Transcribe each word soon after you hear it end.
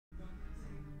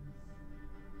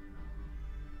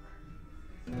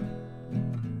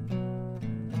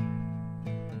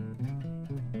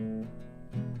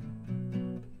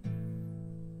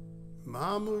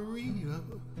My Maria,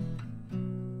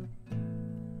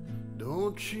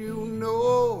 don't you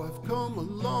know I've come a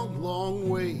long, long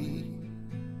way?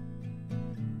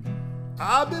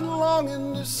 I've been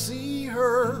longing to see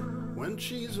her. When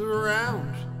she's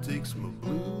around, she takes my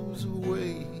blues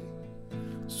away.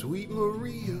 Sweet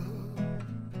Maria,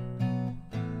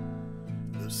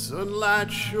 the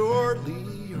sunlight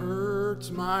surely hurts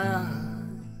my eyes.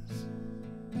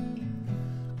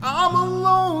 I'm a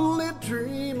lonely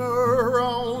dreamer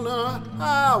on a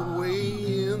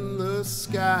highway in the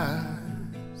skies.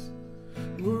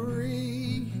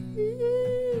 Maria,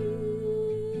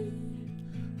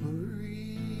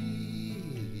 Maria,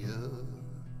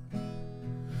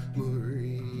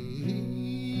 Maria,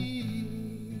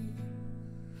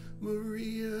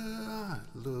 Maria, I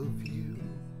love you.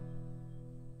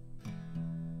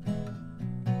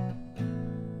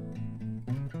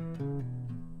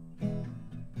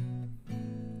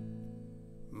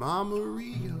 My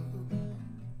Maria,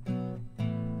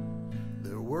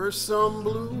 there were some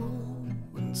blue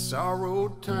and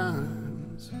sorrowed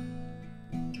times.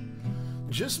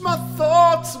 Just my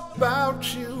thoughts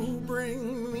about you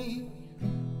bring me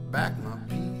back my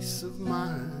peace of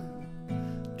mind.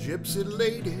 Gypsy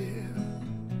lady,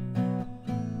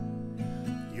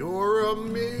 you're a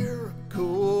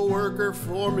miracle worker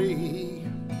for me.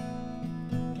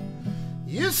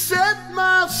 You set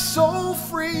my soul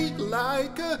free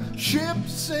like a ship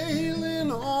sailing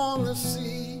on the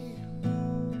sea.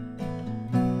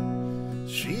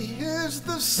 She is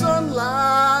the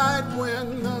sunlight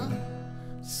when the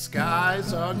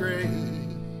skies are gray.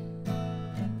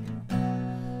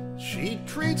 She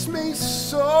treats me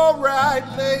so right,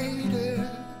 lady,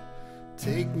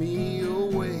 take me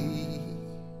away.